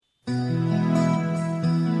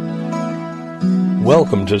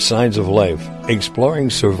Welcome to Signs of Life, exploring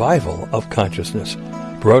survival of consciousness.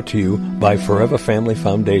 Brought to you by Forever Family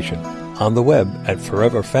Foundation. On the web at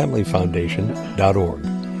foreverfamilyfoundation.org.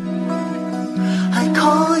 I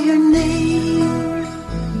call your name.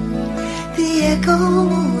 The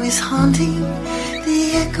echo is haunting.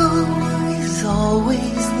 The echo is always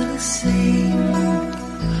the same.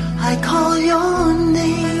 I call your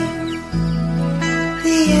name.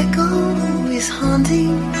 The echo is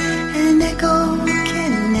haunting. An echo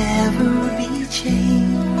can never be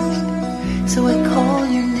changed. So I call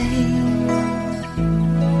your name.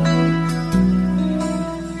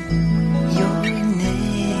 Your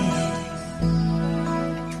name.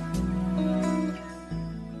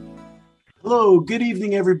 Hello, good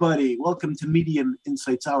evening, everybody. Welcome to Medium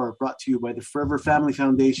Insights Hour, brought to you by the Forever Family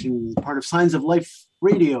Foundation, part of Signs of Life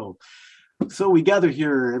Radio. So we gather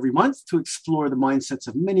here every month to explore the mindsets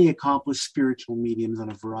of many accomplished spiritual mediums on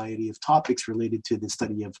a variety of topics related to the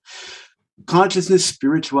study of consciousness,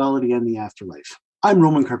 spirituality, and the afterlife. I'm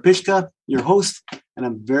Roman Karpishka, your host, and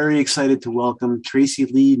I'm very excited to welcome Tracy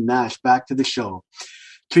Lee Nash back to the show.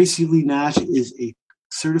 Tracy Lee Nash is a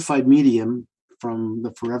certified medium from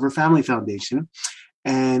the Forever Family Foundation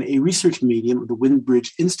and a research medium of the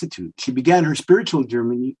Windbridge Institute. She began her spiritual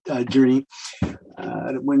journey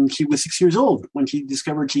when she was 6 years old, when she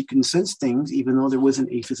discovered she can sense things even though there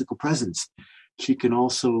wasn't a physical presence. She can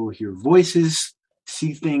also hear voices,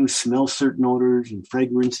 see things, smell certain odors and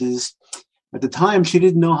fragrances. At the time, she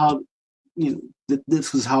didn't know how, that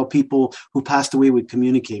this was how people who passed away would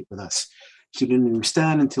communicate with us. She didn't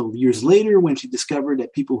understand until years later when she discovered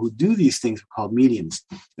that people who do these things were called mediums.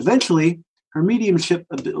 Eventually, her mediumship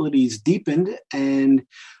abilities deepened, and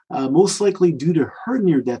most likely due to her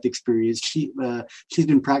near-death experience, she's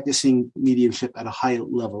been practicing mediumship at a high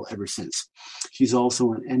level ever since. She's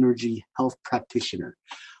also an energy health practitioner.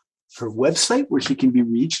 Her website, where she can be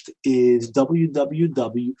reached, is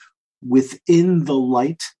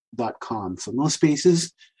www.withinthelight.com. So no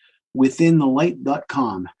spaces,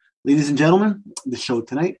 withinthelight.com. Ladies and gentlemen, the show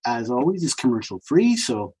tonight, as always, is commercial-free,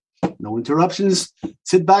 so no interruptions.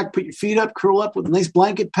 Sit back, put your feet up, curl up with a nice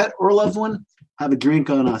blanket, pet or loved one. Have a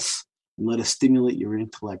drink on us and let us stimulate your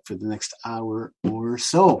intellect for the next hour or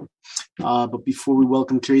so. But before we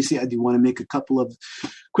welcome Tracy, I do want to make a couple of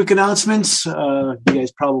quick announcements. You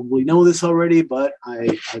guys probably know this already, but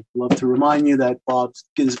I'd love to remind you that Bob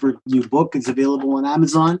Ginsberg's new book is available on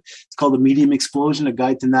Amazon. It's called The Medium Explosion, A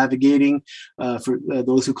Guide to Navigating for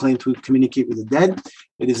Those Who Claim to Communicate with the Dead.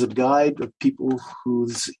 It is a guide of people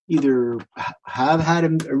who's either have had a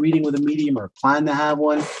reading with a medium or plan to have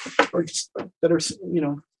one, or just that are, for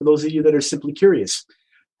those of you that are simply curious.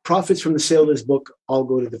 Profits from the sale of this book all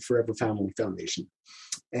go to the Forever Family Foundation.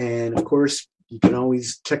 And of course, you can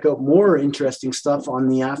always check out more interesting stuff on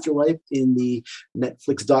the afterlife in the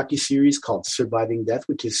Netflix docuseries called Surviving Death,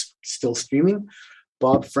 which is still streaming.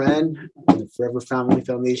 Bob Fran and the Forever Family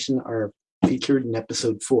Foundation are featured in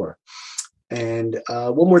episode 4. And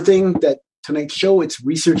one more thing, that tonight's show, it's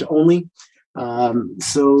research only.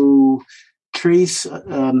 So Tracy's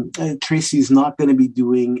not going to be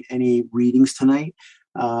doing any readings tonight.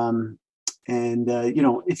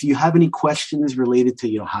 If you have any questions related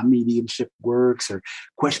to, how mediumship works or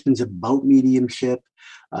questions about mediumship,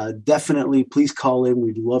 definitely please call in.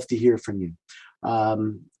 We'd love to hear from you.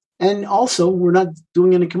 And also, we're not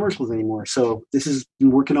doing any commercials anymore. So this has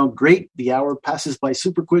been working out great. The hour passes by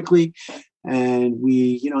super quickly. And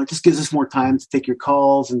it just gives us more time to take your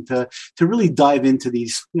calls and to really dive into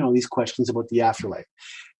these questions about the afterlife.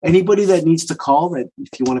 Anybody that needs to call, that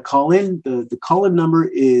if you want to call in, the call-in number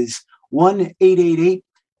is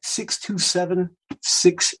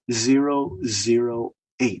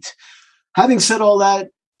 1-888-627-6008. Having said all that,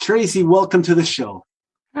 Tracy, welcome to the show.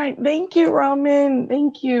 All right. Thank you, Roman.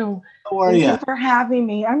 Thank you. How are you? Thank you for having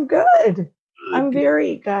me. I'm good. I'm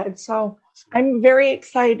very good. So I'm very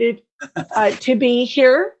excited to be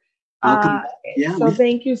here. So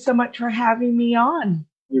thank you so much for having me on.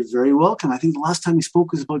 You're very welcome. I think the last time we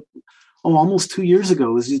spoke was about almost 2 years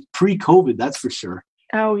ago. It was pre-COVID, that's for sure.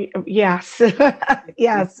 Oh, yes.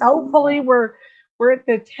 Yes. Hopefully we're at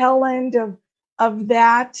the tail end of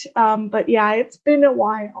that. But yeah, it's been a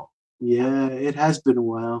while. Yeah, it has been a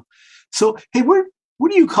while. So, hey, where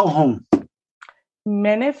do you call home?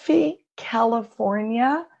 Menifee,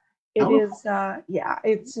 California. It is,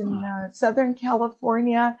 it's in Southern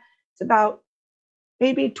California. It's about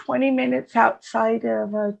maybe 20 minutes outside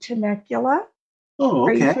of Temecula. Oh,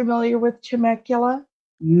 okay. Are you familiar with Temecula?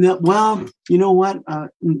 No, well, you know what?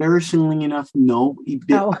 Embarrassingly enough, no.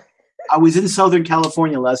 No. I was in Southern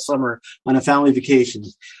California last summer on a family vacation.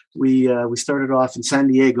 We started off in San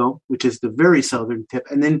Diego, which is the very southern tip,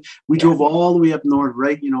 and then we drove all the way up north,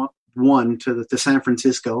 right? One to San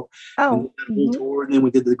Francisco. Oh, and we did a whole tour, and then we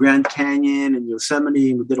did the Grand Canyon and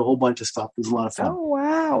Yosemite, and we did a whole bunch of stuff. It was a lot of fun. Oh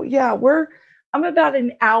wow, yeah, I'm about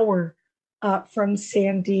an hour from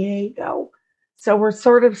San Diego, so we're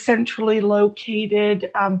sort of centrally located.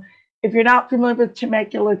 If you're not familiar with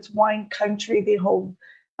Temecula, it's wine country. They hold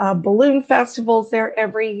balloon festivals there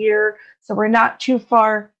every year, so we're not too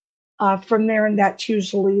far from there, and that's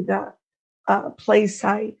usually the place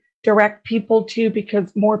I direct people to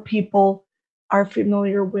because more people are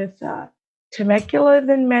familiar with Temecula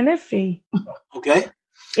than Menifee. Okay.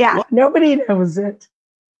 Yeah, well, nobody knows it.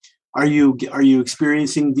 Are you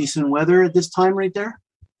experiencing decent weather at this time right there?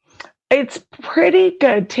 It's pretty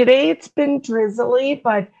good. Today it's been drizzly,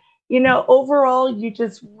 but overall you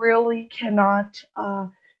just really cannot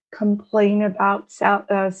complain about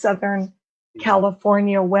Southern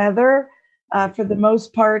California weather. For the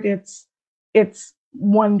most part, it's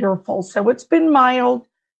wonderful. So it's been mild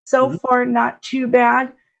so far, not too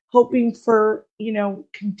bad. Hoping for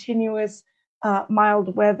continuous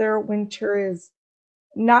mild weather. Winter is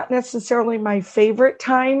not necessarily my favorite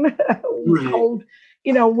time, cold,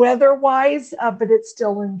 weather-wise, but it's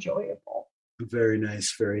still enjoyable. Very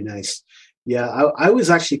nice, very nice. Yeah, I was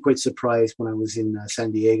actually quite surprised when I was in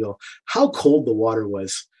San Diego how cold the water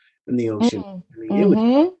was in the ocean. I mean, it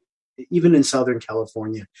was, even in Southern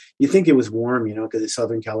California, you think it was warm, because it's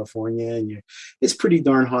Southern California and it's pretty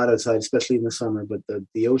darn hot outside, especially in the summer. But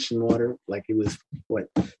the ocean water, like it was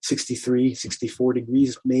 63, 64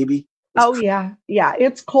 degrees maybe. Oh yeah.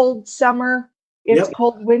 It's cold summer. It's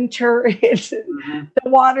cold winter. It's the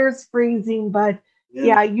water's freezing, but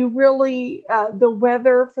you really the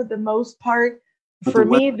weather for the most part. For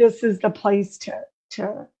me, this is the place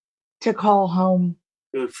to call home.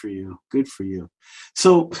 Good for you. Good for you.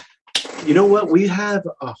 So, you know what? We have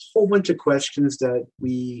a whole bunch of questions that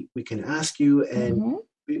we can ask you, and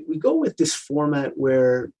we go with this format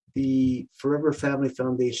where the Forever Family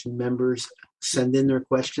Foundation members send in their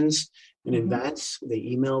questions in advance. They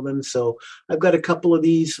email them. So I've got a couple of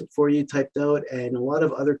these for you typed out and a lot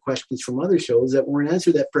of other questions from other shows that weren't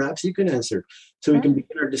answered that perhaps you can answer. So we can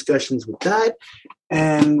begin our discussions with that.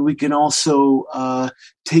 And we can also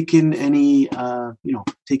take in any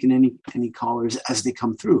callers as they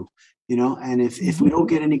come through. And if we don't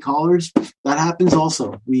get any callers, that happens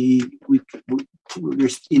also.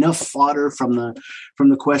 There's enough fodder from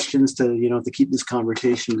the questions to keep this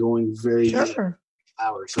conversation going very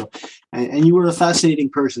hours. So, and you were a fascinating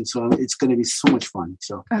person, so it's going to be so much fun.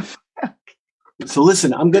 So, so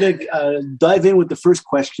listen, I'm going to dive in with the first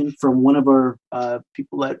question from one of our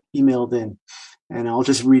people that emailed in, and I'll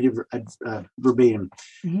just read it verbatim.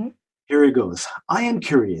 Here it goes. I am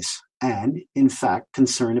curious and, in fact,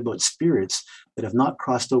 concerned about spirits that have not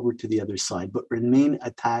crossed over to the other side, but remain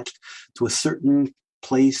attached to a certain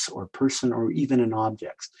place or person or even an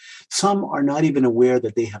object. Some are not even aware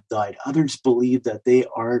that they have died. Others believe that they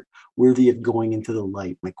aren't worthy of going into the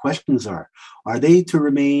light. My questions are they to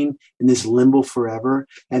remain in this limbo forever?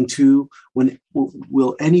 And two,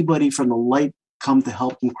 will anybody from the light come to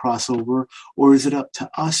help them cross over, or is it up to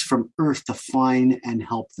us from Earth to find and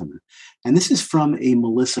help them? And this is from a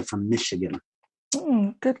Melissa from Michigan.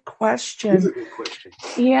 Good question. This is a good question.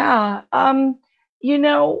 Yeah.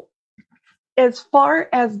 As far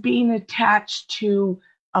as being attached to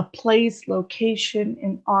a place, location,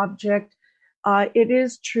 an object, it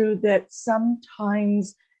is true that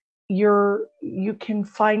sometimes you can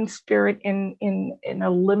find spirit in a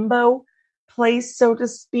limbo place, so to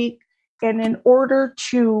speak. And in order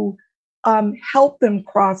to help them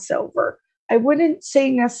cross over, I wouldn't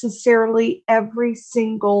say necessarily every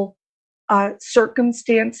single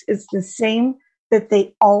circumstance is the same, that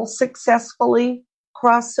they all successfully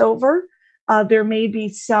cross over. There may be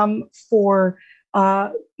some for,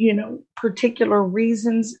 particular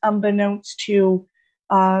reasons unbeknownst to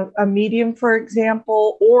a medium, for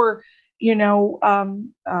example, or,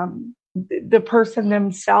 the person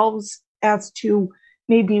themselves as to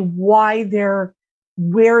maybe why they're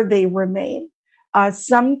where they remain.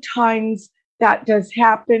 Sometimes that does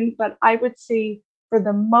happen, but I would say for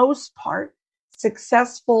the most part,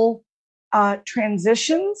 successful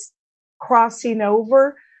transitions, crossing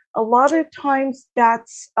over, a lot of times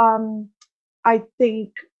that's, I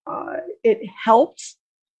think it helps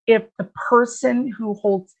if the person who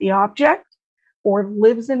holds the object or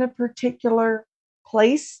lives in a particular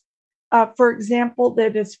place, for example,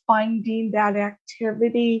 that is finding that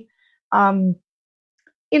activity,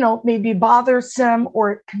 maybe bothersome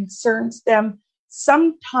or it concerns them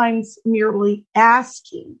sometimes merely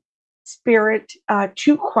asking spirit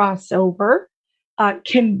to cross over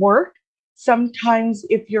can work. Sometimes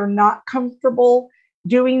if you're not comfortable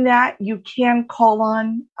doing that, you can call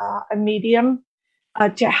on a medium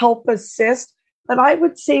to help assist. But I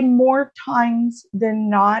would say more times than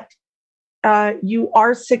not, you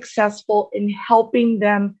are successful in helping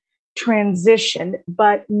them transition,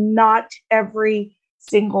 but not every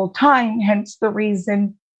single time. Hence the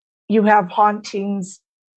reason you have hauntings,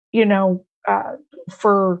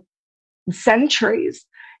 for centuries.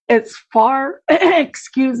 As far,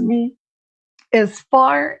 excuse me, as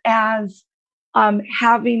far as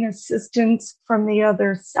having assistance from the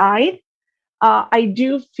other side, I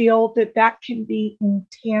do feel that can be in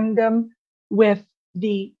tandem with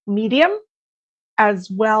the medium, as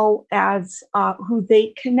well as who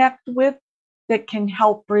they connect with, that can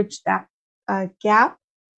help bridge that gap,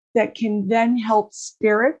 that can then help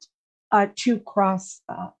spirit to cross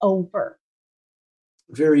over.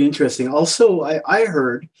 Very interesting. Also, I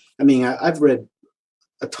heard, I've read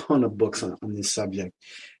a ton of books on this subject.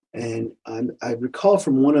 And I recall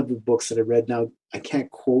from one of the books that I read, now I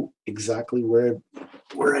can't quote exactly where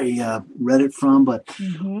I read it from, but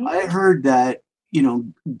I heard that,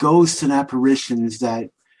 ghosts and apparitions that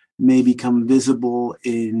may become visible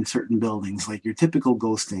in certain buildings, like your typical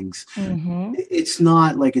ghostings. It's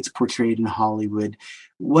not like it's portrayed in Hollywood.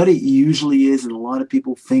 What it usually is, and a lot of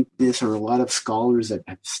people think this, or a lot of scholars that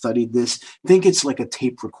have studied this, think it's like a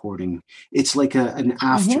tape recording. It's like an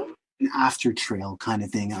after trail kind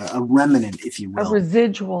of thing, a remnant, if you will. A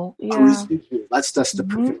residual. Yeah. A residual. That's the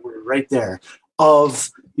perfect word right there,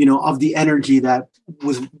 of the energy that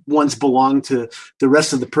was once belonged to the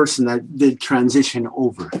rest of the person that did transition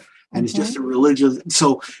over. And it's just a religious.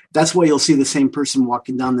 So that's why you'll see the same person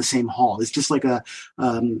walking down the same hall. It's just like a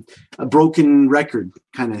broken record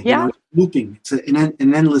kind of, looping. It's an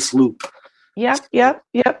endless loop. Yep.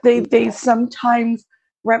 They sometimes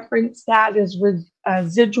reference that as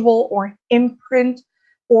residual or imprint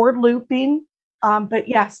or looping. But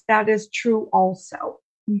yes, that is true also.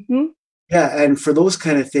 Yeah, and for those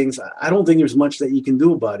kind of things, I don't think there's much that you can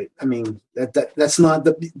do about it. I mean, that's not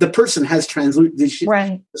the person has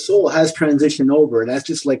right. The soul has transitioned over, and that's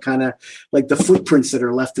just like kind of like the footprints that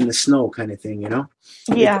are left in the snow, kind of thing,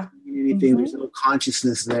 Yeah. Anything, there's no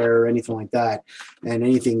consciousness there or anything like that, and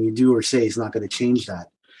anything you do or say is not going to change that.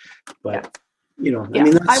 But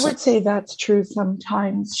I would say that's true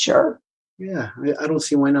sometimes. Sure. Yeah, I don't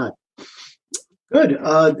see why not. Good.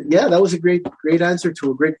 That was a great answer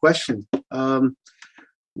to a great question.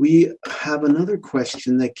 We have another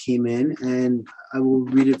question that came in, and I will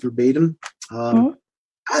read it verbatim.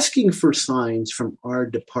 Asking for signs from our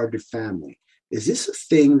departed family. Is this a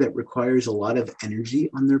thing that requires a lot of energy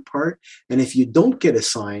on their part? And if you don't get a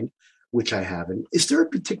sign, which I haven't, is there a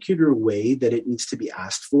particular way that it needs to be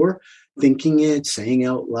asked for? Thinking it, saying it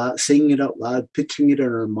out loud, picturing it in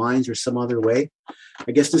our minds, or some other way?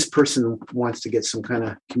 I guess this person wants to get some kind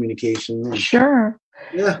of communication. Sure.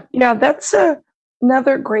 Yeah. Yeah, that's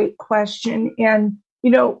another great question. And,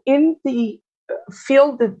 in the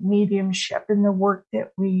field of mediumship and the work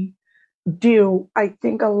that we do, I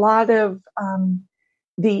think a lot of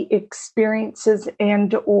the experiences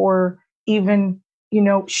and or even,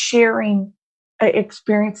 sharing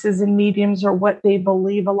experiences in mediums or what they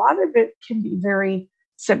believe, a lot of it can be very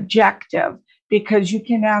subjective, because you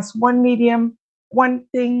can ask one medium one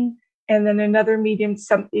thing and then another medium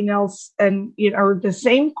something else, and or the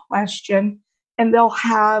same question, and they'll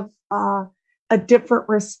have a different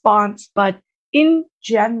response. But in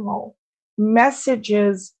general,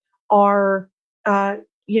 messages are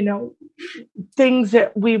things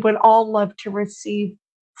that we would all love to receive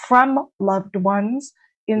from loved ones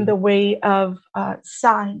in the way of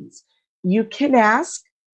signs. You can ask,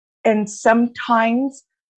 and sometimes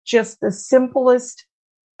just the simplest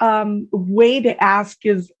way to ask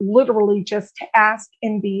is literally just to ask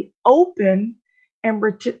and be open and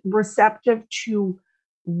receptive to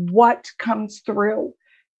what comes through.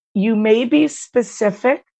 You may be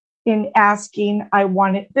specific in asking, I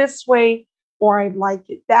want it this way, or I'd like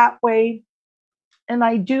it that way. And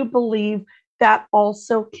I do believe that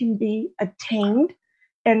also can be attained.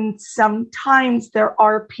 And sometimes there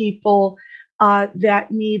are people that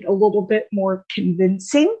need a little bit more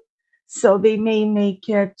convincing. So they may make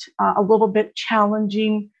it a little bit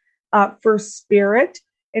challenging for spirit.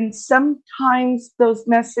 And sometimes those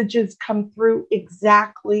messages come through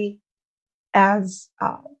exactly as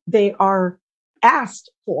they are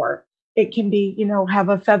asked for. It can be, have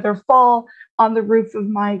a feather fall on the roof of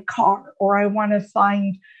my car, or I want to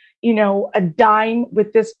find, a dime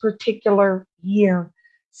with this particular year.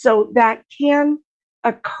 So that can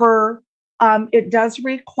occur. It does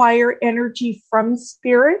require energy from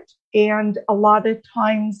spirit, and a lot of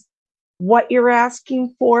times what you're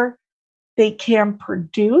asking for, they can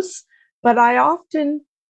produce. But I often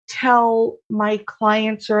tell my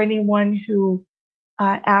clients or anyone who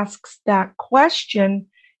asks that question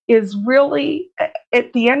is really,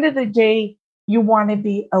 at the end of the day, you want to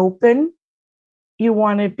be open. You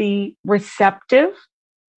want to be receptive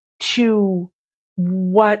to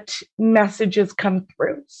what messages come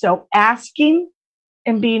through. So asking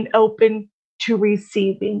and being open to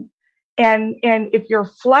receiving. And if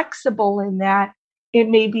you're flexible in that, it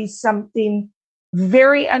may be something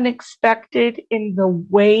very unexpected in the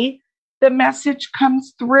way the message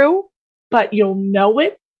comes through, but you'll know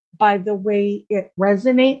it by the way it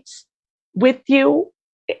resonates with you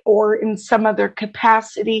or in some other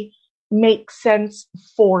capacity makes sense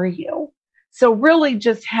for you. So really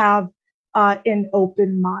just have an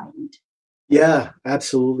open mind. Yeah,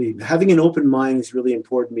 absolutely. Having an open mind is really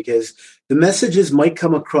important because the messages might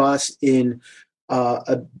come across in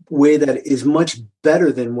a way that is much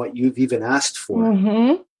better than what you've even asked for.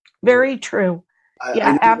 Mm-hmm. Very true.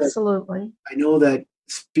 Yeah, absolutely. I know that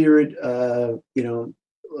spirit,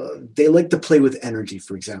 they like to play with energy,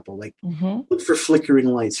 for example, like look for flickering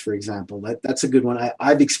lights, for example. That's a good one.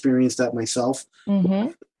 I've experienced that myself.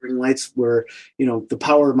 Flickering lights where, the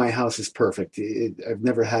power of my house is perfect. I've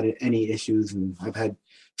never had any issues, and I've had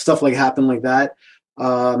stuff happen like that.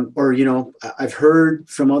 I've heard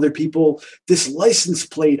from other people, this license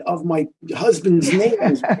plate of my husband's name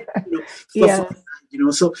is, stuff Yes. like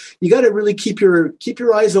that, so you got to really keep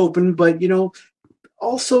your eyes open, but,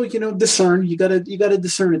 also, discern. You gotta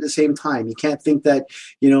discern at the same time. You can't think that,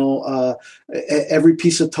 every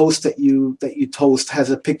piece of toast that you toast has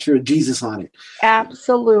a picture of Jesus on it.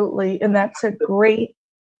 Absolutely. And that's a great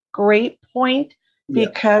point,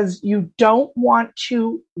 because you don't want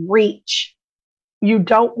to reach. You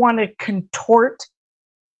don't want to contort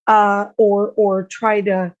or try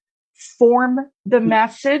to form the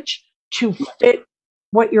message to fit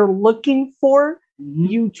what you're looking for.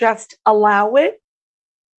 You just allow it.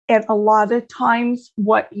 And a lot of times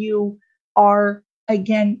what you are,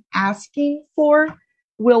 again, asking for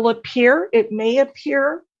will appear. It may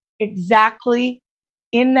appear exactly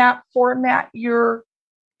in that format you're,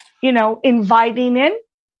 inviting in.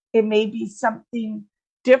 It may be something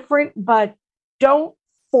different, but don't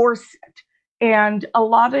force it. And a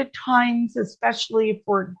lot of times, especially if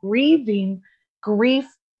we're grieving, grief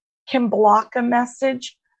can block a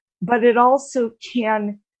message, but it also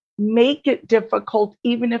can make it difficult,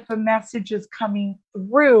 even if a message is coming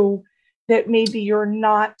through that maybe you're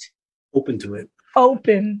not open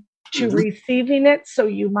to receiving it. So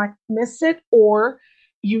you might miss it, or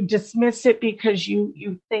you dismiss it because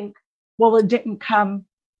you think, well, it didn't come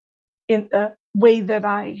in the way that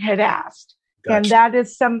I had asked. Gotcha. And that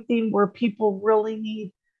is something where people really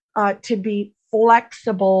need to be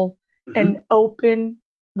flexible and open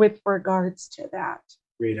with regards to that.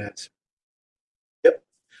 Great answer. Yep.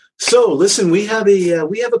 So listen, we have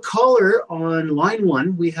a caller on line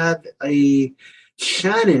 1. We have a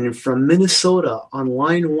Shannon from Minnesota on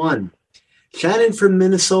line 1. Shannon from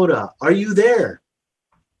Minnesota, are you there?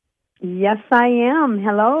 Yes, I am.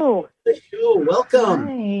 Hello.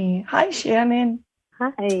 Welcome. Hi, Shannon.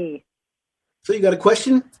 Hi. So you got a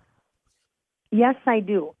question? Yes, I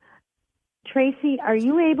do. Tracy, are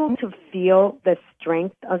you able to feel the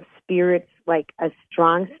strength of spirits, like a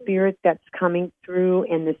strong spirit that's coming through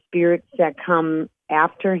and the spirits that come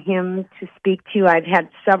after him to speak to you? I've had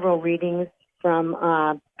several readings from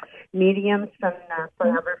mediums from the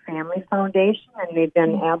Forever Family Foundation, and they've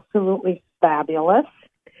been absolutely fabulous.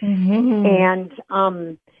 And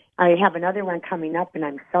I have another one coming up, and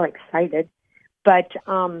I'm so excited. But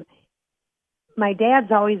my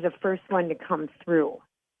dad's always the first one to come through.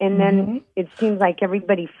 And then it seems like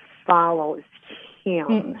everybody follows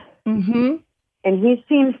him. And he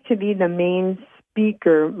seems to be the main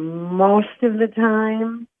speaker most of the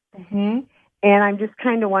time. And I'm just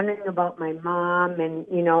kind of wondering about my mom and,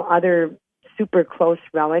 other super close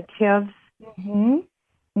relatives.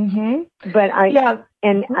 But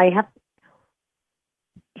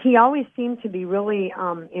he always seemed to be really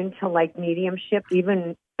into mediumship.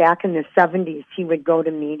 Even back in the 70s, he would go to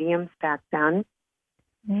mediums back then.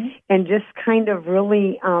 And just kind of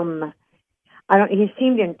really, he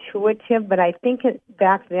seemed intuitive, but I think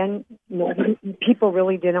back then, people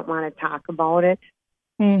really didn't want to talk about it.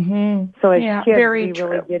 So as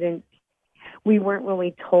kids, we weren't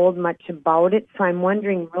really told much about it. So I'm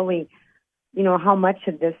wondering really, how much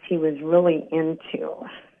of this he was really into.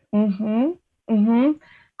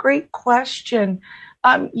 great question.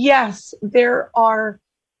 Yes, there are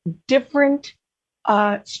different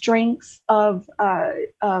strengths of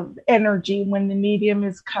energy when the medium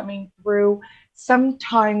is coming through.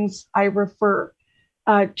 Sometimes I refer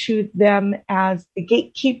to them as the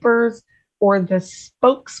gatekeepers or the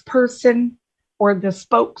spokesperson or the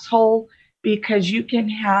spokeshole, because you can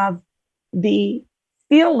have the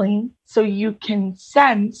feeling, so you can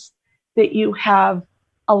sense that you have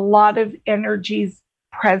a lot of energies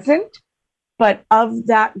present, but of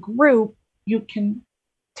that group, you can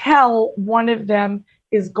tell one of them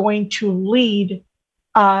is going to lead,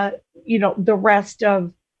 the rest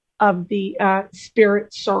of the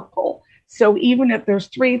spirit circle. So even if there's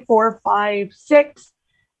 3, 4, 5, 6,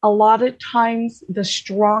 a lot of times the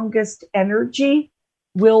strongest energy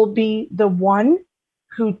will be the one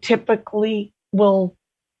who typically will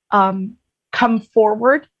come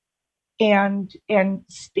forward and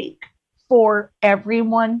speak for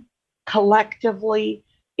everyone collectively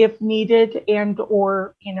if needed, and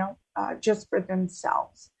or just for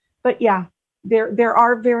themselves. But yeah, there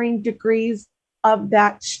are varying degrees of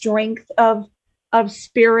that strength of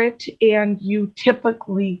spirit, and you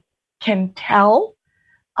typically can tell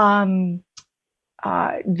the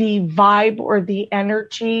vibe or the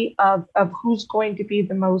energy of who's going to be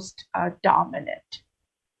the most dominant.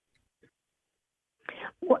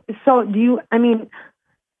 So do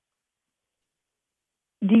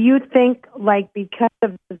you think, like, because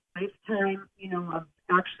of his lifetime, of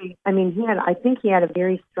actually, I think he had a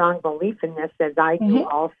very strong belief in this, as I do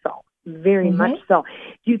also, very much so.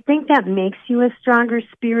 Do you think that makes you a stronger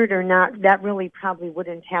spirit or not? That really probably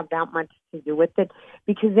wouldn't have that much to do with it,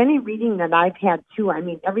 because any reading that I've had too,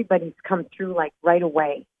 everybody's come through like right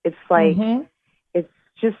away. It's like, it's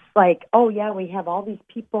just like, oh yeah, we have all these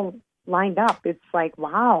people lined up. It's like,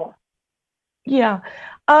 wow. Yeah.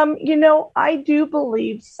 I do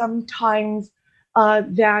believe sometimes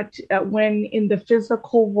that when in the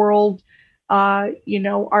physical world,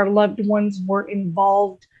 our loved ones were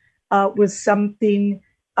involved with something,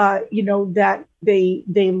 that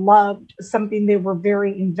they loved, something they were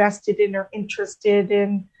very invested in or interested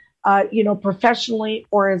in, professionally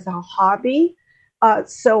or as a hobby.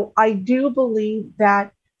 So I do believe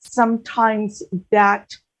that sometimes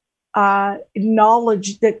that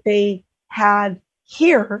knowledge that they had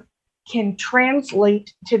here can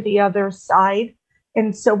translate to the other side.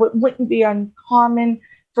 And so it wouldn't be uncommon,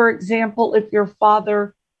 for example, if your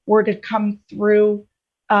father were to come through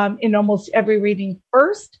in almost every reading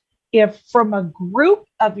first, if from a group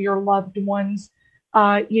of your loved ones,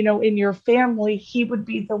 in your family, he would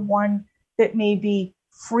be the one that maybe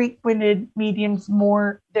frequented mediums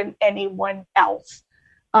more than anyone else.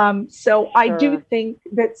 So I do think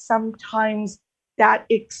that sometimes that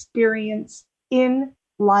experience in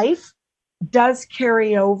life does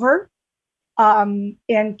carry over and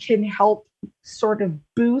can help sort of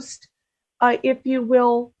boost, if you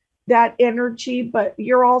will, that energy. But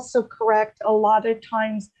you're also correct. A lot of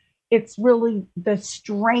times it's really the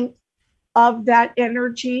strength of that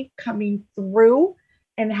energy coming through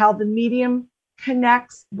and how the medium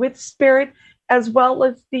connects with spirit, as well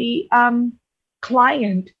as the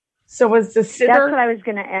client. So as the sitter, that's what I was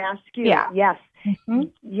going to ask you. Yeah. Yes.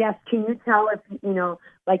 Yes. Can you tell if,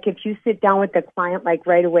 like if you sit down with the client, like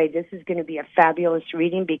right away, this is going to be a fabulous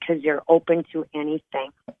reading because you're open to anything?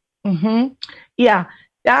 Yeah.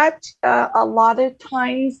 That a lot of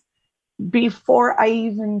times before I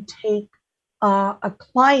even take a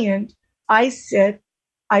client, I sit,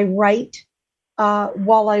 I write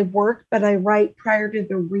while I work, but I write prior to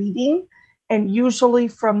the reading, and usually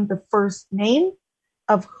from the first name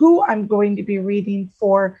of who I'm going to be reading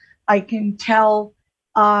for, I can tell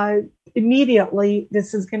immediately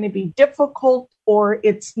this is going to be difficult or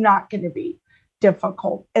it's not going to be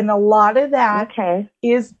difficult. And a lot of that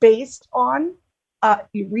is based on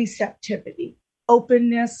receptivity,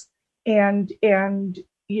 openness, and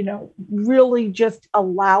really just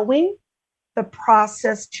allowing the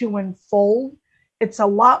process to unfold. It's a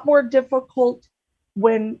lot more difficult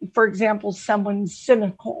when, for example, someone's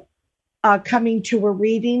cynical coming to a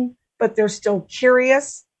reading, but they're still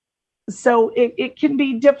curious. So it can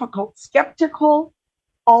be difficult. Skeptical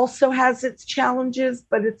also has its challenges,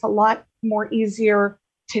 but it's a lot more easier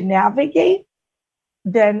to navigate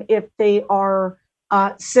than if they are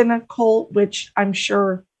cynical, which I'm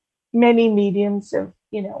sure many mediums have,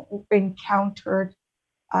 encountered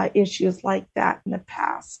issues like that in the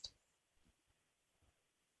past.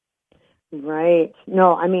 Right.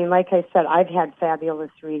 No, like I said, I've had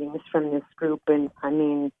fabulous readings from this group,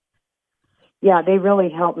 and yeah, they really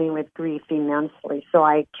helped me with grief immensely. So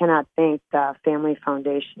I cannot thank the Family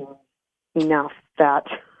Foundation enough that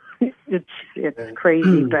It's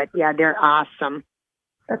crazy, but yeah, they're awesome.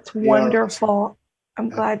 That's wonderful. I'm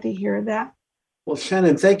glad to hear that. Well,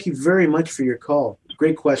 Shannon, thank you very much for your call.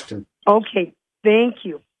 Great question. Okay, thank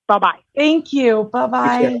you. Bye-bye. Thank you.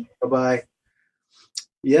 Bye-bye. Bye-bye.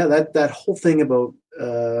 Yeah, that whole thing about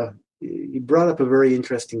you brought up a very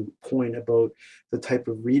interesting point about the type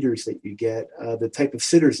of readers that you get, the type of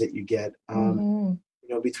sitters that you get.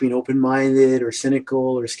 Between open-minded or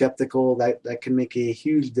cynical or skeptical, that can make a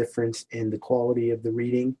huge difference in the quality of the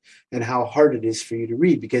reading and how hard it is for you to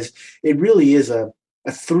read, because it really is a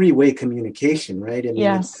three-way communication, right? I mean,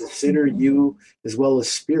 yes. It's the sitter, you, as well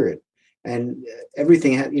as spirit, and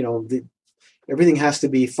everything. Everything has to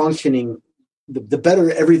be functioning. The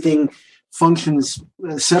better everything functions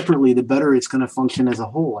separately, the better it's going to function as a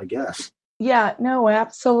whole, I guess. Yeah, no,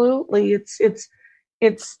 absolutely.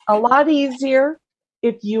 It's a lot easier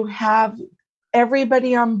if you have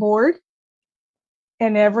everybody on board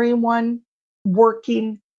and everyone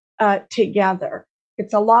working together.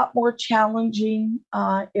 It's a lot more challenging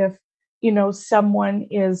if, someone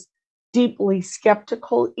is deeply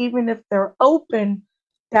skeptical, even if they're open.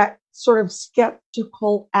 That sort of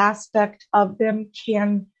skeptical aspect of them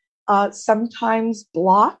can sometimes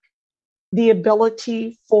block the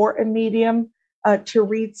ability for a medium to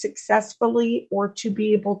read successfully or to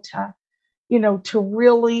be able to, to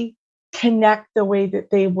really connect the way that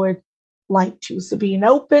they would like to. So being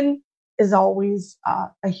open is always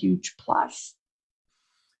a huge plus.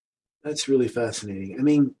 That's really fascinating. I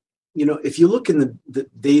mean, if you look in the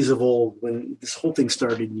days of old, when this whole thing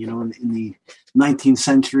started, in the 19th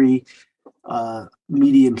century,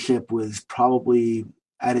 mediumship was probably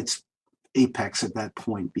at its apex at that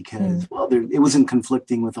point, because it wasn't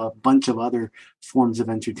conflicting with a bunch of other forms of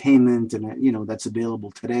entertainment, and that's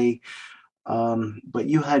available today. But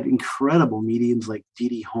you had incredible mediums like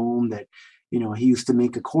D.D. Home that, he used to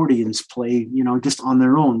make accordions play, just on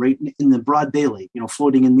their own, right in the broad daylight,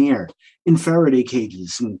 floating in the air in Faraday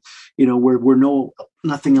cages, and, where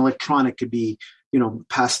nothing electronic could be,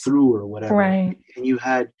 passed through or whatever. Right. And you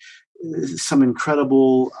had some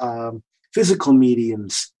incredible physical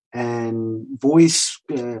mediums and voice,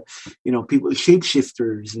 people,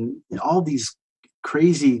 shapeshifters, and all these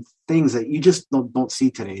crazy things that you just don't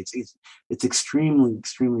see today. It's extremely,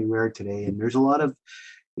 extremely rare today, and there's a lot of,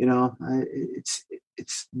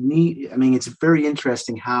 it's neat. I mean, it's very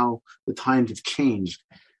interesting how the times have changed,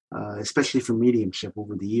 especially for mediumship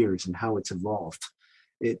over the years, and how it's evolved.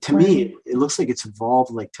 To me, it looks like it's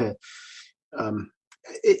evolved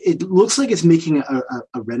it looks like it's making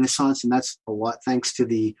a renaissance, and that's a lot thanks to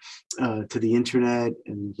the internet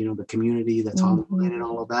and the community that's online and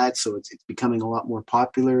all of that. So it's becoming a lot more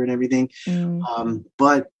popular and everything.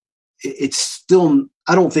 But it's still,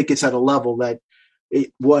 I don't think it's at a level that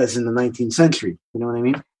it was in the 19th century. You know what I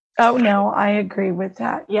mean? Oh no, I agree with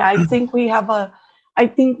that. Yeah, I think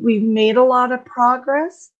we've made a lot of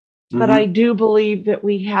progress, but I do believe that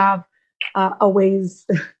we have a ways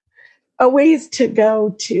to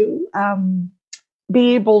go to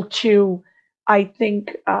be able to, I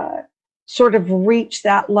think, sort of reach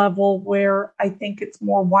that level where I think it's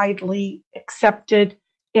more widely accepted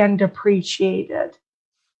and appreciated.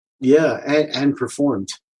 Yeah, and performed.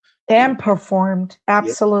 And performed,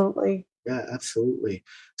 absolutely. Yeah, absolutely.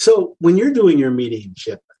 So when you're doing your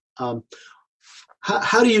mediumship,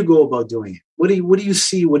 how do you go about doing it? What do you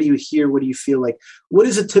see? What do you hear? What do you feel like? What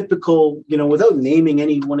is a typical, without naming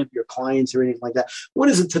any one of your clients or anything like that, what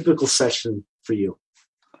is a typical session for you?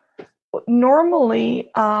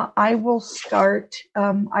 Normally, I will start,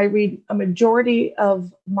 I read a majority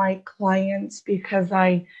of my clients because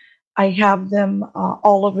I have them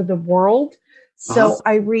all over the world. So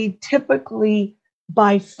I read typically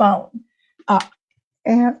by phone.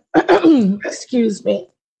 And excuse me.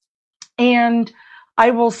 And I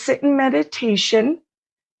will sit in meditation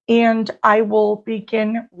and I will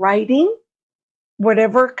begin writing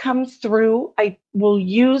whatever comes through. I will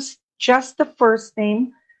use just the first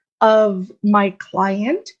name of my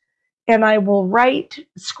client, and I will write,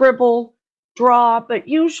 scribble, draw, but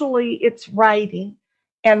usually it's writing.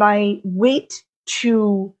 And I wait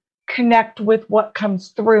to connect with what comes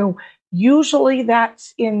through. Usually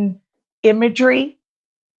that's in imagery,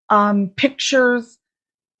 pictures,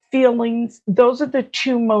 feelings. Those are the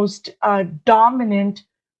two most dominant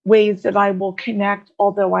ways that I will connect.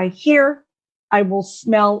 Although I hear, I will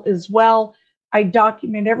smell as well. I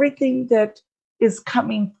document everything that is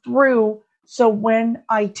coming through. So when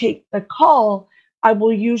I take the call, I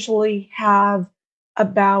will usually have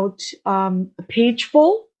about a page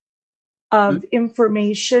full of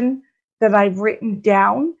information that I've written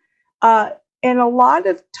down. And a lot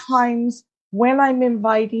of times when I'm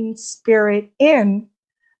inviting spirit in,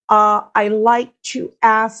 I like to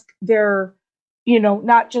ask their,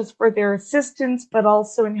 not just for their assistance, but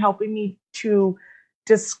also in helping me to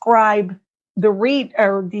describe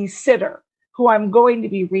the sitter who I'm going to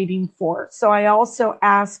be reading for. So I also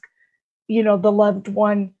ask, the loved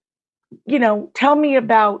one, tell me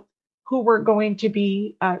about who we're going to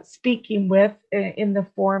be speaking with in the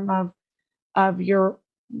form of your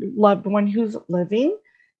loved one who's living.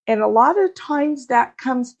 And a lot of times that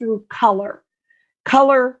comes through color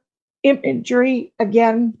imagery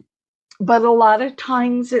again, but a lot of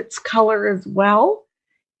times it's color as well.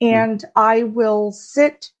 And I will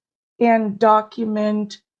sit and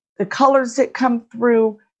document the colors that come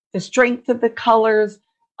through, the strength of the colors,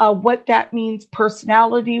 what that means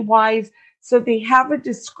personality wise. So they have a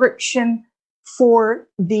description for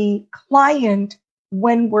the client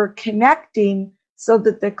when we're connecting so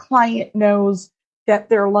that the client knows that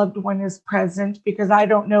their loved one is present, because I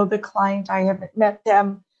don't know the client. I haven't met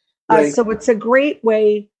them. Right. So it's a great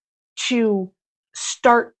way to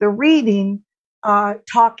start the reading,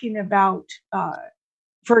 talking about,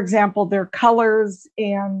 for example, their colors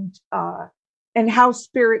and how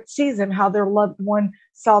spirit sees them, how their loved one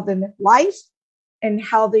saw them in life, and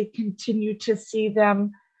how they continue to see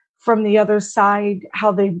them from the other side,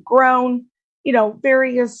 how they've grown.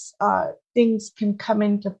 Various things can come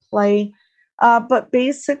into play. But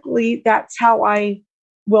basically, that's how I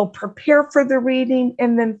will prepare for the reading.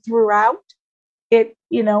 And then throughout, it,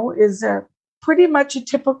 is a pretty much a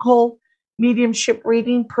typical mediumship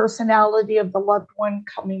reading, personality of the loved one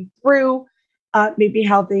coming through, maybe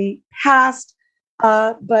how they passed.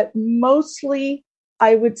 But mostly,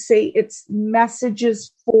 I would say it's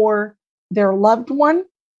messages for their loved one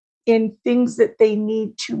in things that they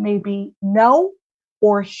need to maybe know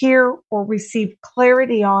or hear or receive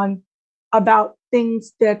clarity on about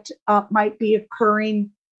things that might be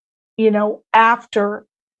occurring, after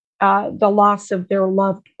the loss of their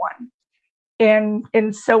loved one.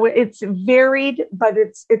 And so it's varied, but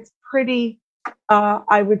it's pretty,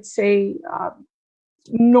 I would say,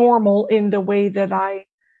 normal in the way that I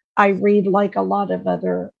read, like a lot of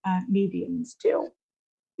other mediums do.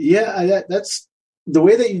 Yeah, that's the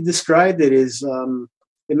way that you described it is,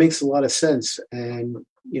 it makes a lot of sense. And,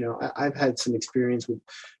 I've had some experience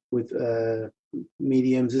with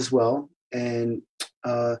mediums as well. And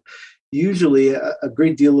usually a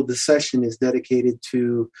great deal of the session is dedicated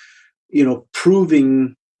to,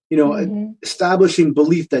 proving, establishing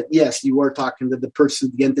belief that, yes, you are talking to the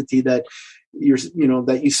person, the entity that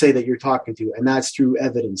that you say that you're talking to. And that's through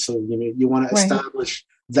evidence. So, you want to establish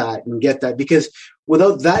that and get that, because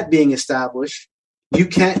without that being established, you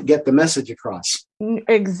can't get the message across.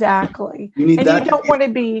 Exactly. You need and that. You don't want to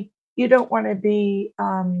be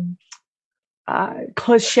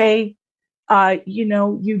cliche. You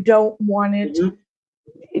don't want it.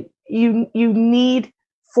 Mm-hmm. You need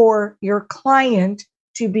for your client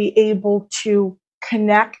to be able to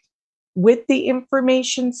connect with the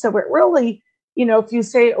information. So it really, if you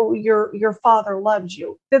say, "Oh, your father loves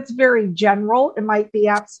you," that's very general. It might be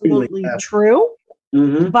absolutely true,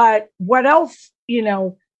 mm-hmm. But what else?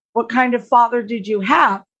 What kind of father did you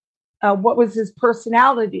have? What was his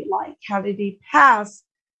personality like? How did he pass?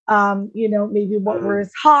 Maybe what were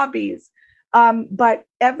his hobbies? But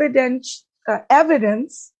evidence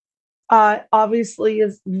obviously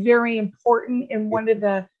is very important. And one of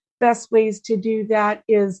the best ways to do that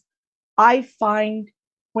is, I find,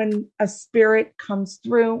 when a spirit comes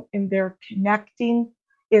through and they're connecting,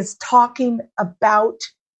 is talking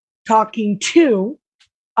to,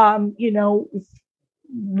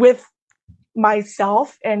 with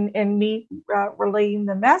myself and me relaying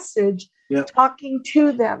the message, talking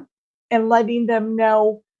to them and letting them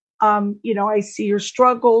know, I see your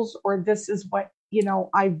struggles, or this is what,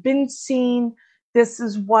 I've been seeing. This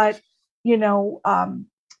is what,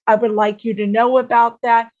 I would like you to know about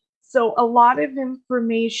that. So a lot of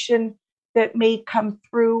information that may come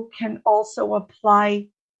through can also apply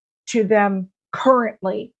to them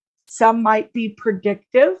currently. Some might be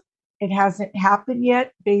predictive. It hasn't happened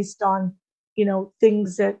yet, based on,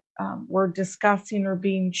 things that we're discussing or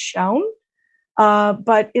being shown.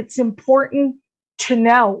 But it's important to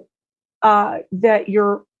know that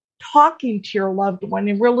you're talking to your loved one.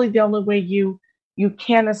 And really the only way you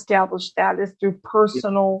can establish that is through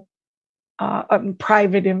personal,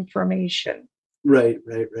 private information. Right.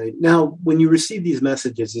 Now, when you receive these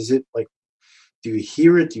messages, is it like, do you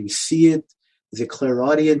hear it? Do you see it? Is it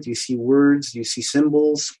clairaudient? Do you see words? Do you see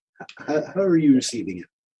symbols? How are you receiving it?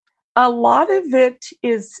 A lot of it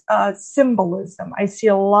is symbolism. I see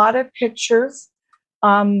a lot of pictures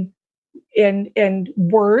and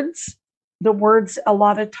words. the words a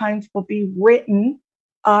lot of times will be written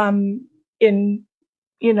in,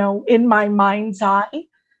 in my mind's eye.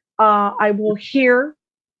 I will hear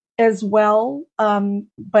as well,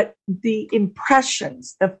 but the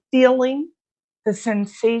impressions, the feeling, the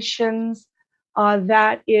sensations,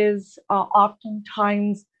 that is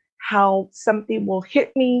oftentimes how something will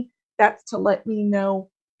hit me. That's to let me know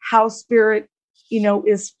how spirit,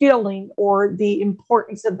 is feeling, or the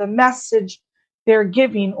importance of the message they're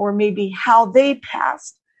giving, or maybe how they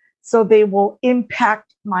passed. So they will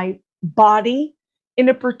impact my body in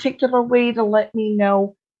a particular way to let me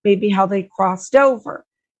know maybe how they crossed over.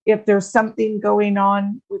 If there's something going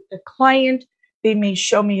on with the client, they may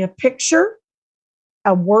show me a picture,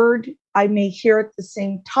 a word I may hear at the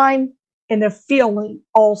same time, and a feeling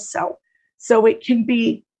also. So it can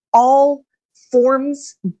be all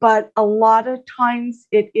forms, but a lot of times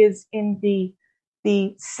it is in the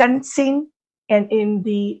sensing and in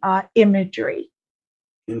the imagery.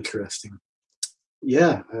 Interesting.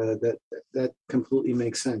 Yeah, that completely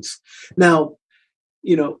makes sense. Now,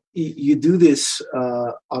 you do this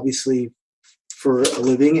obviously for a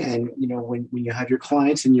living, and when you have your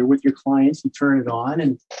clients and you're with your clients, you turn it on,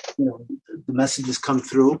 and the messages come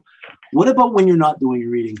through. What about when you're not doing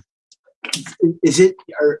your reading?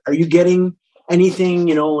 Are you getting anything?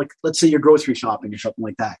 Like, let's say you're grocery shopping or something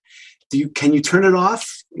like that. Can you turn it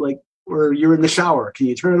off? Like, or you're in the shower, can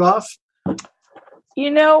you turn it off?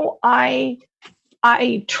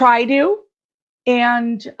 I try to,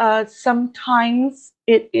 and sometimes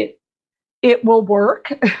it will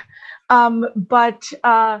work. But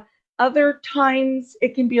other times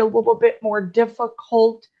it can be a little bit more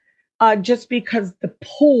difficult, just because the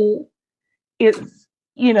pull is,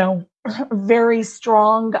 very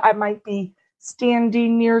strong. I might be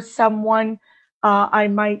standing near someone. I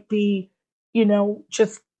might be,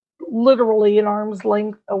 just literally an arm's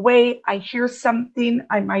length away. I hear something,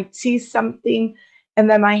 I might see something, and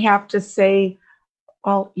then I have to say,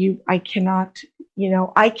 well, I cannot,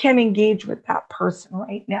 I can't engage with that person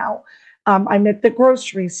right now. I'm at the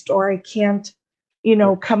grocery store. I can't,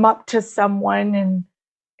 come up to someone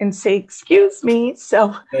and say, excuse me.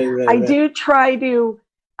 So I do try to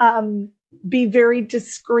be very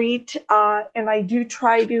discreet, and I do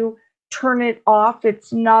try to turn it off.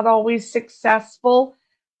 It's not always successful.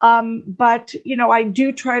 But, I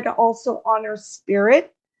do try to also honor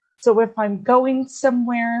spirit. So if I'm going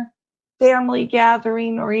somewhere, family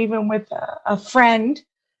gathering, or even with a friend,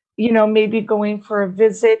 maybe going for a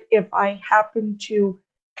visit, if I happen to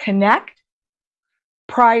connect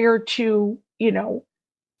prior to,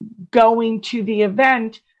 going to the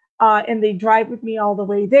event, and they drive with me all the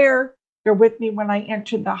way there, they're with me when I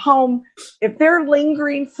enter the home. If they're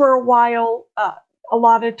lingering for a while, a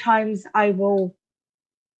lot of times I'll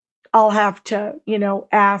have to,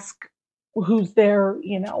 ask who's there,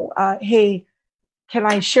 hey, can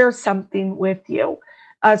I share something with you?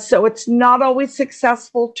 So it's not always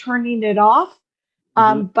successful turning it off.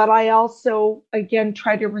 But I also, again,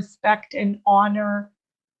 try to respect and honor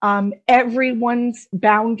everyone's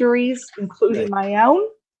boundaries, including my own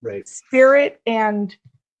spirit and,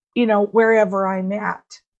 wherever I'm at.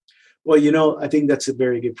 Well, I think that's a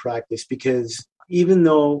very good practice, because even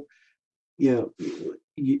though,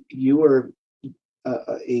 you are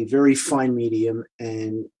a very fine medium,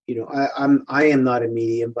 and I am not a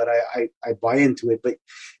medium, but I buy into it. But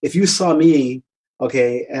if you saw me,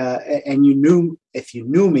 okay, and if you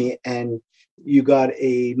knew me and you got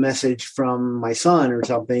a message from my son or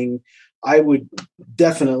something, I would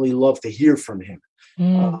definitely love to hear from him.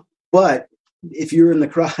 But if you're in the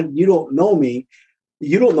crowd, you don't know me,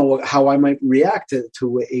 you don't know how I might react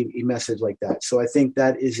to a message like that. So I think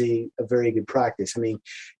that is a very good practice. I mean,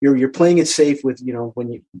 you're playing it safe with,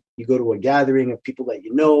 when you go to a gathering of people that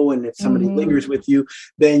and if somebody lingers with you,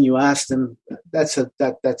 then you ask them. That's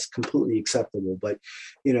completely acceptable. But,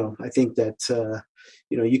 I think that,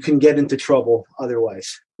 you can get into trouble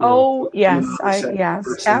otherwise. Yes,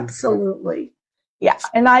 absolutely. Yeah.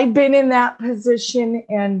 And I've been in that position,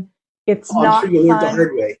 and it's not I'm sure you learned the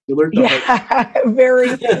hard way. You learned the hard way.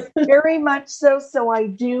 Very, very much so. So I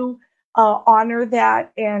do honor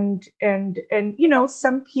that. And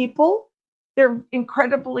some people, they're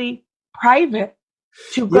incredibly private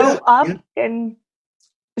to go up and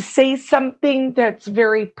say something that's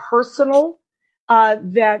very personal,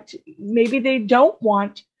 that maybe they don't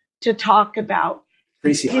want to talk about.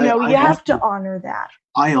 Tracy, you have to honor that.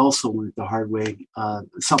 I also learned the hard way,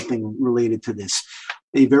 something related to this.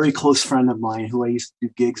 A very close friend of mine who I used to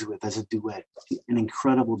do gigs with as a duet, an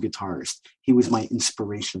incredible guitarist. He was my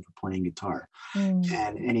inspiration for playing guitar. And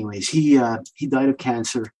anyways, he died of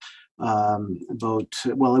cancer about,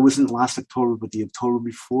 well, it wasn't last October, but the October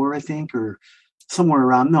before, I think, or somewhere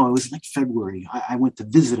around. No, it was like February. I went to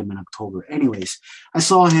visit him in October. Anyways, I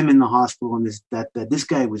saw him in the hospital, and this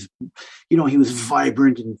guy was, he was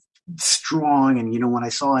vibrant and strong. And, when I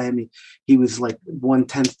saw him, he was like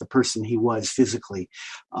 1/10 the person he was physically.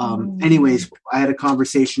 Anyways, I had a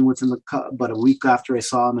conversation with him about a week after I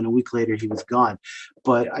saw him, and a week later he was gone.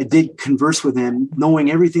 But I did converse with him,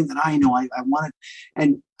 knowing everything that I know. I wanted,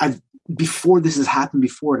 and before this has happened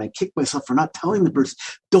before, and I kicked myself for not telling the person,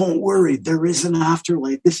 don't worry, there is an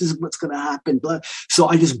afterlife. This is what's going to happen. So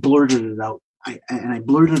I just blurted it out. I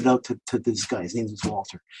blurted it out to this guy. His name is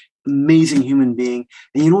Walter. Amazing human being.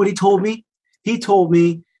 And you know what he told me? He told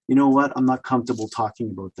me, you know what? I'm not comfortable talking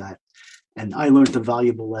about that. And I learned a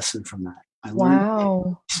valuable lesson from that. I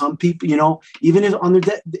learned some people, even on their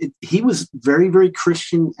death, he was very, very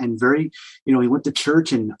Christian and very, he went to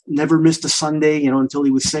church and never missed a Sunday, until he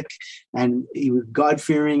was sick, and he was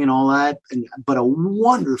God-fearing and all that. But a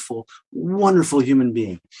wonderful, wonderful human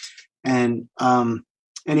being. And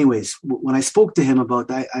anyways, when I spoke to him about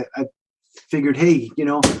that, I figured, hey,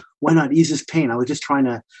 why not ease his pain? I was just trying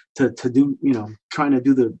to do, trying to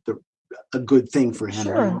do a good thing for him.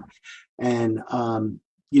 Sure. And,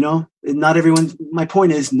 not everyone, my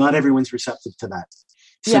point is not everyone's receptive to that.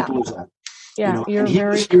 Simple as that. Yeah. And he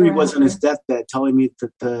was on his deathbed telling me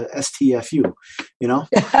that the STFU,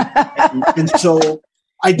 and so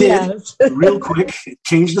I did real quick,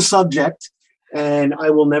 change the subject, and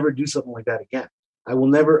I will never do something like that again. I will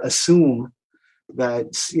never assume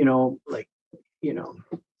that,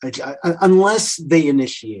 unless they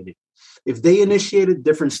initiate it. If they initiated,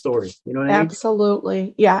 different story. You know what I mean?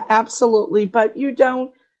 Absolutely. Yeah, absolutely. But you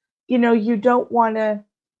don't want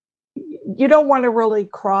to really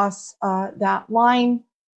cross that line,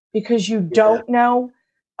 because you don't know,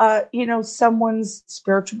 someone's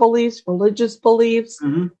spiritual beliefs, religious beliefs.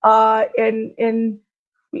 Mm-hmm.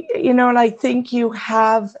 And I think you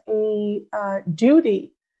have a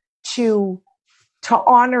duty to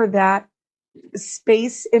honor that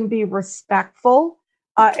space and be respectful.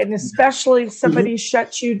 And especially if somebody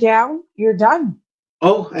shuts you down, you're done.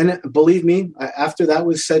 Oh, and believe me, after that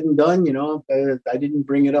was said and done, I didn't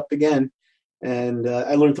bring it up again. And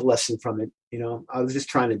I learned a lesson from it. I was just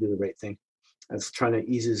trying to do the right thing. I was trying to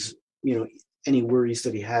ease his, any worries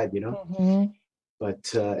that he had, Mm-hmm.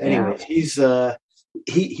 But anyway,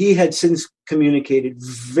 he had since communicated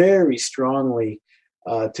very strongly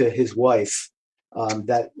to his wife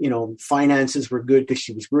that, finances were good, because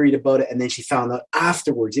she was worried about it. And then she found out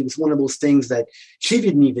afterwards. It was one of those things that she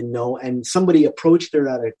didn't even know. And somebody approached her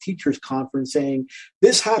at a teacher's conference saying,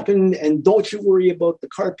 this happened, and don't you worry about the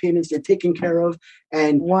car payments, they're taken care of.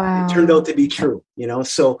 And it turned out to be true,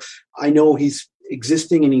 So I know he's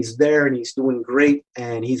existing, and he's there, and he's doing great,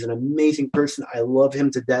 and he's an amazing person. I love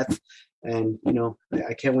him to death. And,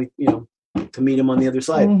 I can't wait, to meet him on the other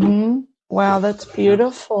side. Mm-hmm. Wow, that's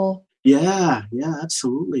beautiful. Yeah,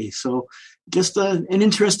 absolutely. So just an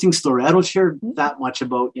interesting story. I don't share that much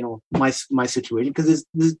about, my situation, because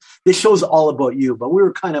this show's all about you, but we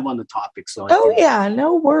were kind of on the topic. So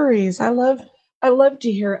no worries. I love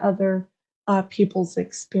to hear other people's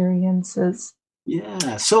experiences.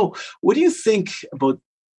 Yeah. So what do you think about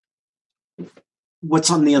what's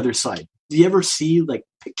on the other side? Do you ever see like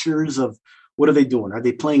pictures of, what are they doing? Are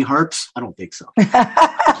they playing harps? I don't think so.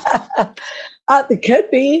 They could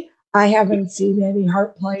be. I haven't seen any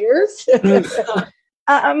harp players.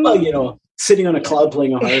 Well, sitting on a cloud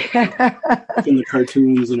playing a harp in the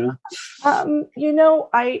cartoons,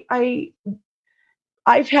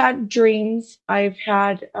 I've had dreams. I've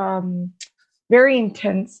had very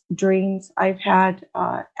intense dreams. I've had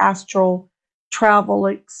astral travel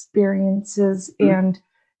experiences, and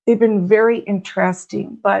they've been very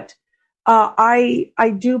interesting. But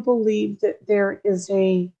I do believe that there is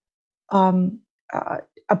a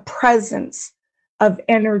presence of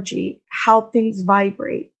energy, how things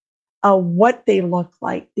vibrate, what they look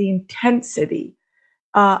like, the intensity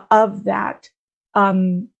of that.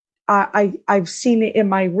 I've seen it in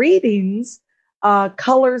my readings,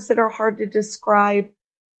 colors that are hard to describe,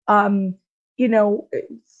 things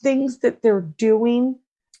that they're doing.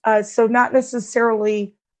 So not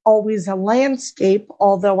necessarily always a landscape,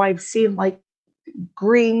 although I've seen like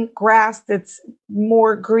green grass that's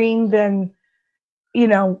more green than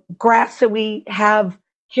grass that we have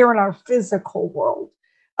here in our physical world.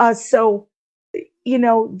 So,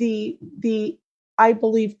 I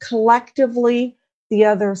believe collectively, the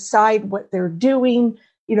other side, what they're doing,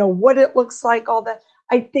 what it looks like, all that.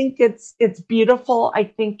 I think it's beautiful. I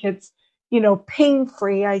think it's,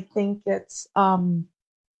 pain-free. I think it's,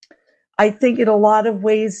 I think in a lot of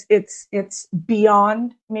ways it's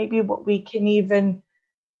beyond maybe what we can even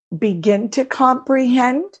begin to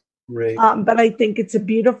comprehend. Right. But I think it's a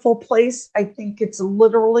beautiful place. I think it's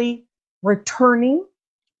literally returning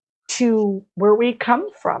to where we come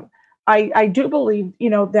from. I do believe,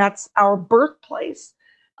 that's our birthplace.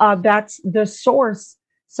 That's the source.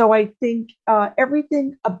 So I think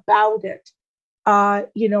everything about it,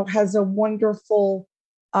 has a wonderful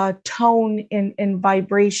tone and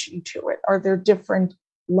vibration to it. Are there different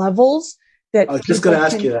levels that I was just going to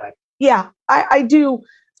ask you that. Yeah, I do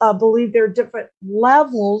believe there are different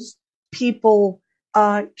levels people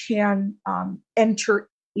can enter,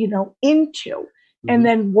 into, and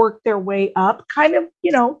then work their way up. Kind of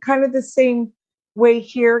the same way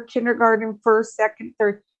here: kindergarten, first, second,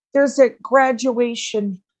 third. There's a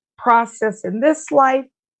graduation process in this life.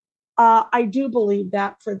 I do believe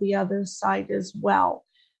that for the other side as well.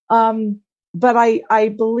 But I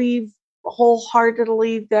believe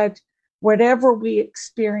wholeheartedly that whatever we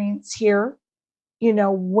experience here,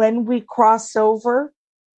 when we cross over,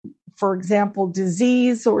 for example,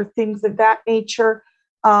 disease or things of that nature,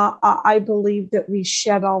 I believe that we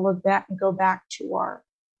shed all of that and go back to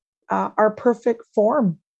our perfect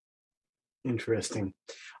form. Interesting.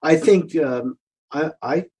 I think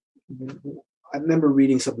I remember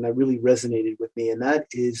reading something that really resonated with me, and that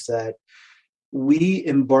is that we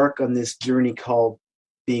embark on this journey called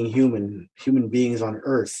being human beings on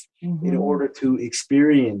Earth, in order to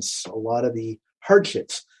experience a lot of the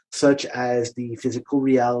hardships, such as the physical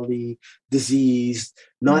reality, disease,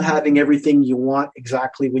 not having everything you want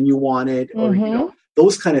exactly when you want it, or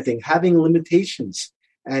those kind of things, having limitations.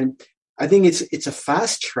 And I think it's a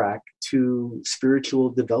fast track to spiritual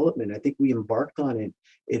development. I think we embarked on it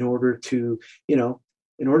in order to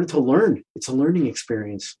learn. It's a learning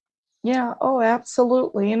experience. Yeah. Oh,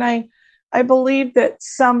 absolutely. And I believe that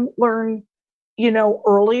some learn,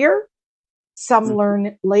 earlier, some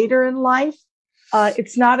learn later in life.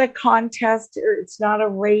 It's not a contest, or it's not a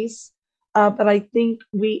race, but I think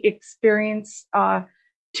we experience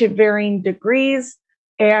to varying degrees.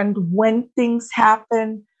 And when things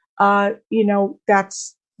happen,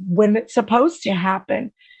 that's when it's supposed to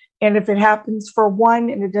happen. And if it happens for one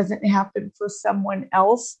and it doesn't happen for someone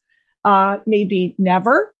else, maybe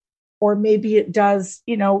never, or maybe it does,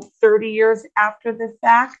 30 years after the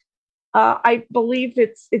fact. I believe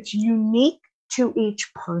it's unique to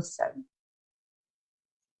each person.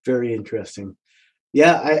 Very interesting.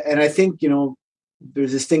 Yeah, I think,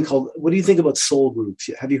 there's this thing called, what do you think about soul groups?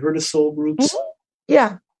 Have you heard of soul groups?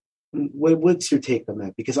 Yeah. What's your take on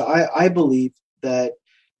that? Because I believe that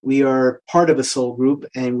we are part of a soul group,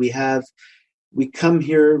 and we come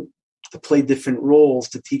here to play different roles,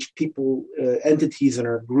 to teach people, entities in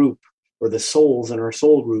our group, or the souls in our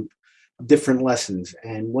soul group, different lessons.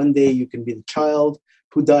 And one day you can be the child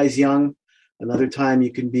who dies young. Another time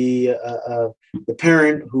you can be the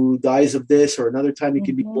parent who dies of this, or another time you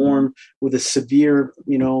can be born with a severe,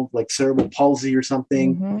 like cerebral palsy or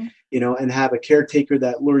something, and have a caretaker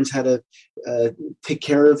that learns how to take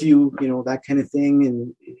care of you, that kind of thing.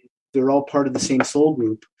 And they're all part of the same soul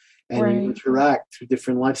group. And you interact through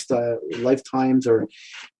different lifetimes, or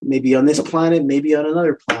maybe on this planet, maybe on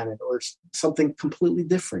another planet, or something completely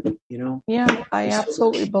different, Yeah, I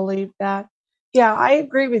absolutely believe that. Yeah, I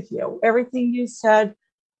agree with you. Everything you said,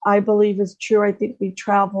 I believe is true. I think we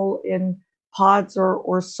travel in pods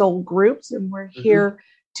or soul groups, and we're here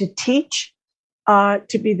to teach,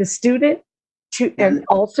 to be the student, and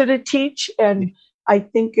also to teach. And I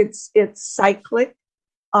think it's cyclic.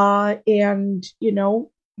 And,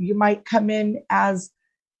 you might come in as,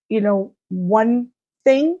 one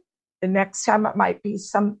thing. The next time it might be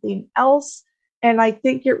something else. And I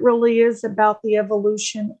think it really is about the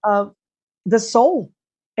evolution of the soul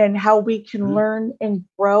and how we can learn and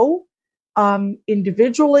grow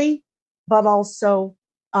individually, but also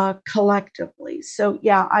collectively. So,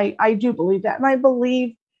 yeah, I do believe that. And I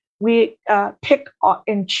believe we pick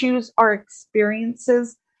and choose our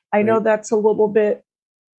experiences. I know that's a little bit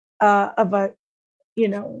of a,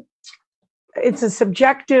 it's a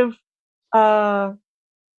subjective,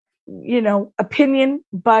 opinion,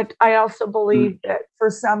 but I also believe that for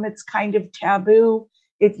some it's kind of taboo.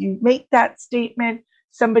 If you make that statement,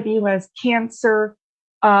 somebody who has cancer,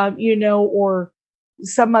 or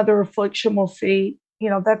some other affliction will say,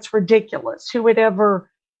 that's ridiculous. Who would ever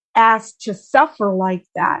ask to suffer like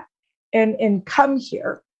that and come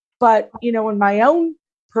here? But, in my own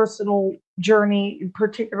personal journey,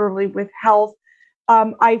 particularly with health,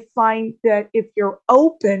 I find that if you're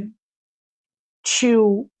open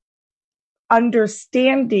to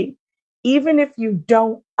understanding, even if you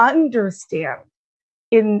don't understand,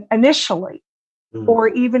 in initially or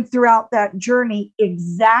even throughout that journey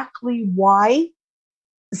exactly why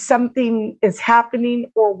something is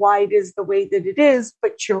happening or why it is the way that it is,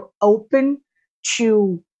 but you're open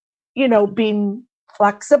to, being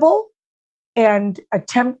flexible and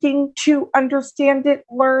attempting to understand it,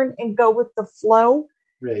 learn, and go with the flow.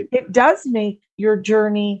 Right. It does make your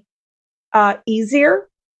journey easier,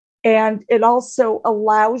 and it also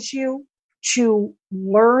allows you to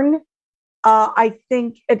learn, I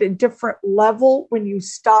think, at a different level when you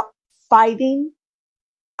stop fighting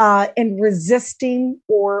and resisting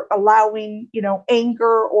or allowing,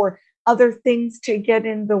 anger or other things to get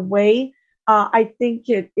in the way. I think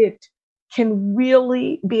it can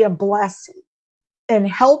really be a blessing and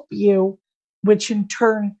help you, which in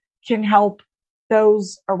turn can help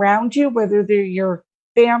those around you, whether they're your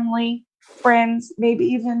family, friends, maybe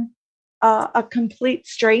even a complete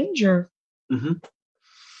stranger. Mm-hmm.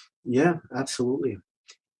 Yeah, absolutely.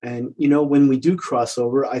 And, when we do cross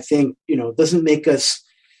over, I think, it doesn't make us,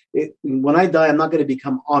 when I die, I'm not going to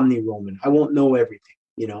become omni-Roman. I won't know everything.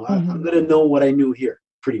 I'm going to know what I knew here,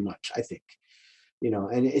 pretty much, I think.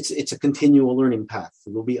 And it's a continual learning path.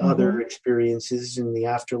 There'll be other experiences in the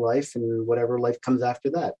afterlife and whatever life comes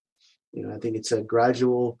after that. I think it's a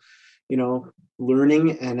gradual,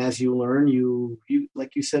 learning. And as you learn, you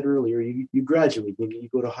like you said earlier, you graduate, you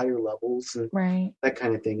go to higher levels and right. that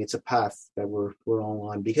kind of thing. It's a path that we're all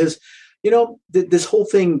on because, this whole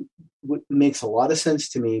thing makes a lot of sense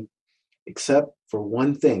to me, except for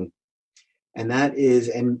one thing. And that is,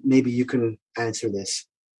 and maybe you can answer this.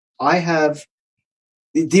 I have,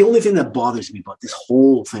 the only thing that bothers me about this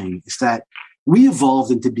whole thing is that we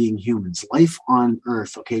evolved into being humans, life on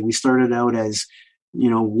Earth. Okay. We started out as,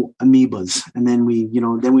 amoebas, and then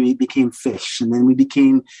we became fish, and then we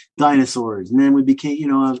became dinosaurs, and then we became,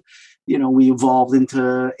 we evolved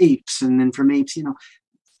into apes, and then from apes,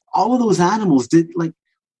 all of those animals did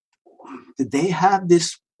they have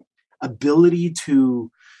this ability to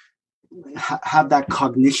have that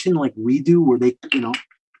cognition like we do?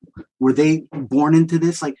 Were they born into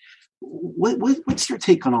this? Like, what's your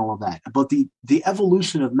take on all of that about the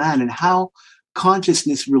evolution of man and how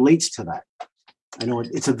consciousness relates to that? I know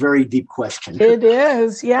it's a very deep question. It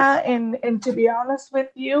is, yeah. And to be honest with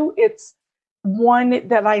you, it's one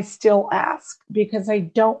that I still ask because I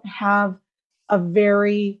don't have a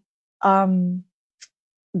very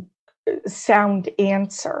sound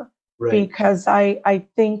answer. Right. Because I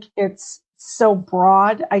think it's so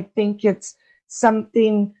broad. I think it's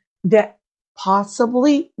something that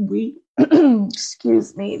possibly we,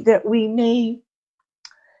 excuse me, that we may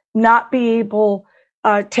not be able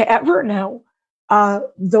to ever know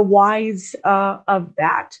the whys of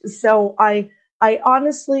that. So I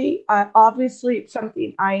honestly, obviously, it's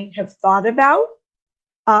something I have thought about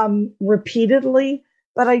repeatedly,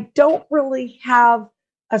 but I don't really have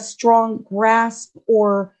a strong grasp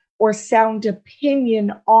or sound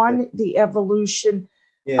opinion on the evolution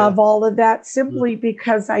of all of that, simply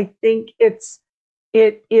because I think it's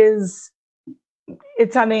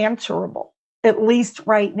unanswerable, at least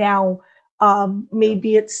right now.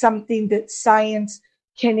 Maybe it's something that science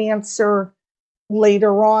can answer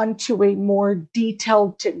later on to a more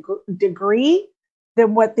detailed degree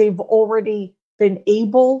than what they've already been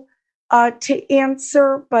able to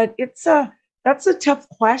answer. But that's a tough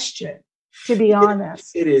question, to be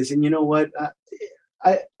honest. It is. And you know what?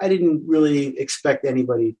 I didn't really expect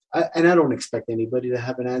anybody, and I don't expect anybody to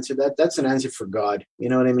have an answer. That's an answer for God. You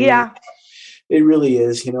know what I mean? Yeah. It really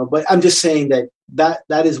is, but I'm just saying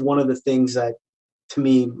that is one of the things that to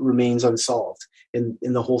me remains unsolved in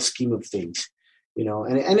the whole scheme of things,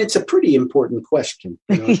 and it's a pretty important question.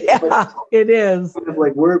 Yeah, it is. Kind of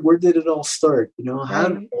like where did it all start? How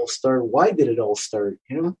did it all start? Why did it all start?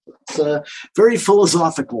 It's very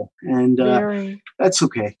philosophical, and that's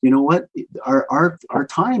okay. You know what? Our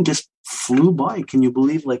time just flew by. Can you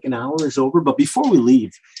believe an hour is over? But before we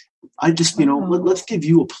leave, I just, let's give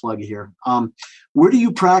you a plug here. Where do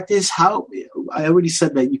you practice? How? I already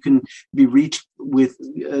said that you can be reached with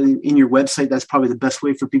in your website. That's probably the best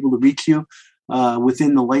way for people to reach you,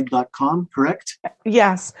 withinthelight.com, correct?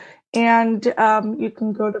 Yes. And you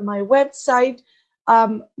can go to my website.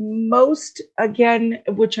 Most, again,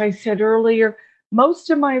 which I said earlier,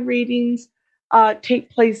 most of my readings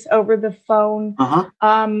take place over the phone,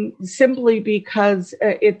 simply because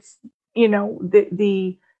it's,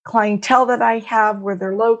 the clientele that I have, where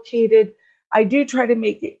they're located. I do try to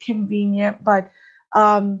make it convenient, but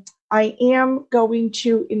I am going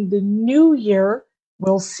to, in the new year,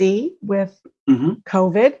 we'll see with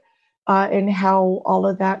COVID and how all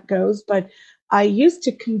of that goes. But I used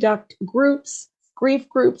to conduct groups grief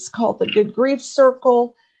groups called the Good Grief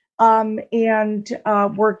Circle, and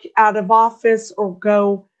work out of office or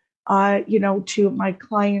go, to my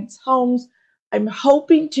clients' homes. I'm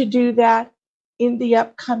hoping to do that in the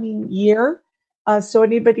upcoming year. So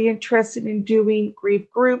anybody interested in doing grief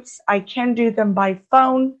groups, I can do them by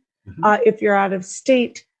phone. If you're out of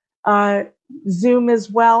state, Zoom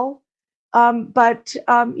as well. But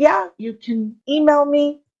you can email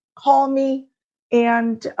me, call me,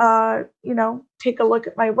 and take a look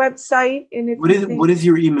at my website. And if what is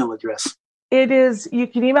your email address? It is, you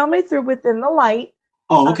can email me through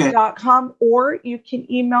withinthelight.com, or you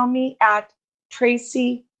can email me at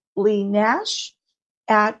Tracy Lee Nash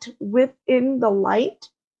at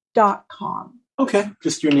withinthelight.com. Okay,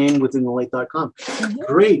 just your name, withinthelight.com.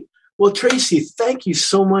 Great. Well, Tracy, thank you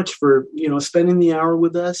so much for spending the hour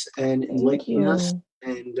with us and enlightening us.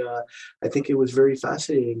 And I think it was very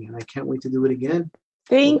fascinating, and I can't wait to do it again.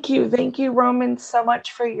 Thank you, Roman, so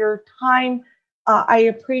much for your time. I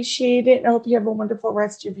appreciate it. I hope you have a wonderful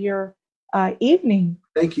rest of your evening.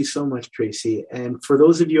 Thank you so much, Tracy. And for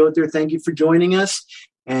those of you out there, thank you for joining us.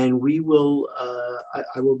 And we will,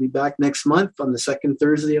 I will be back next month on the second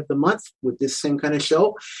Thursday of the month with this same kind of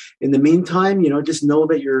show. In the meantime, just know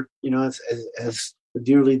that you're, as the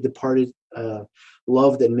dearly departed,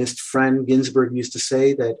 loved and missed friend Ginsburg used to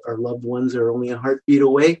say, that our loved ones are only a heartbeat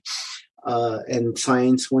away. And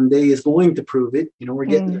science one day is going to prove it. We're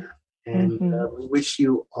getting there. And we wish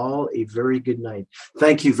you all a very good night.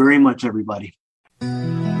 Thank you very much, everybody.